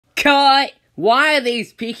Cut! Why are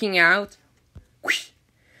these peeking out?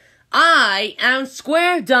 I am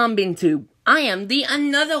Square Dumbing Tube. I am the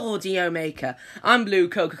another audio maker. I'm Blue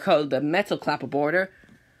Coca-Cola, the metal clapperboarder.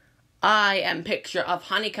 I am Picture of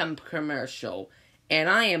Honeycomb Commercial. And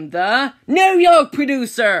I am the New York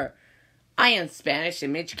producer. I am Spanish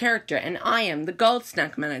Image Character. And I am the Gold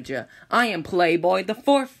Snack Manager. I am Playboy, the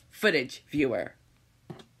fourth footage viewer.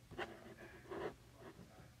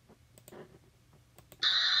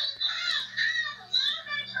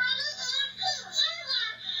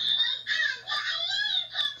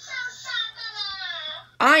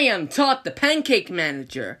 I am Todd, the Pancake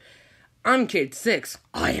Manager. I'm Kid 6.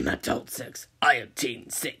 I am Adult 6. I am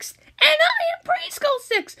Teen 6. And I am Preschool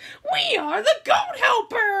 6. We are the Goat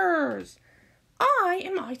Helpers. I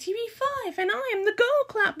am ITV5, and I am the Gold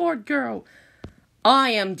Clapboard Girl.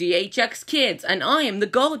 I am DHX Kids, and I am the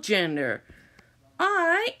Gold Gender.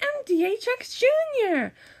 I am DHX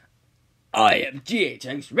Junior. I am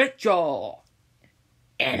DHX Retro.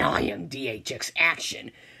 And I am DHX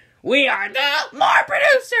Action. We are the more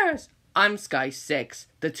producers! I'm Sky 6,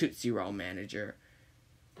 the Tootsie Roll Manager.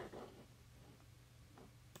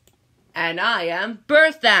 And I am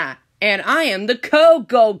Bertha, and I am the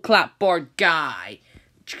Gold Clapboard Guy.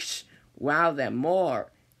 Wow, then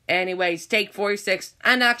more. Anyways, take 46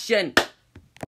 and action.